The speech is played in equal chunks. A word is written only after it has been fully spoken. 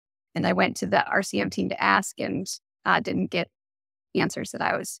And I went to the RCM team to ask and didn't get answers that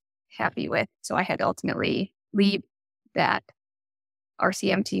I was happy with. So I had to ultimately leave that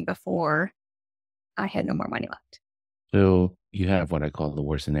RCM team before I had no more money left. So you have what I call the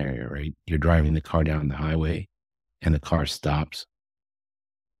worst scenario, right? You're driving the car down the highway and the car stops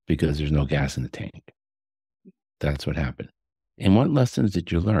because there's no gas in the tank. That's what happened. And what lessons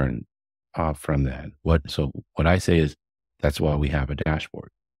did you learn from that? What I say is that's why we have a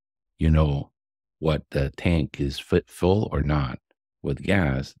dashboard. You know what the tank is full or not with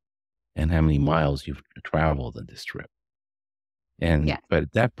gas and how many miles you've traveled in this trip. Yeah. But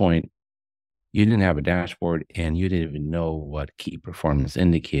at that point, you didn't have a dashboard and you didn't even know what key performance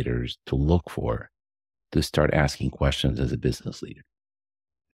indicators to look for to start asking questions as a business leader.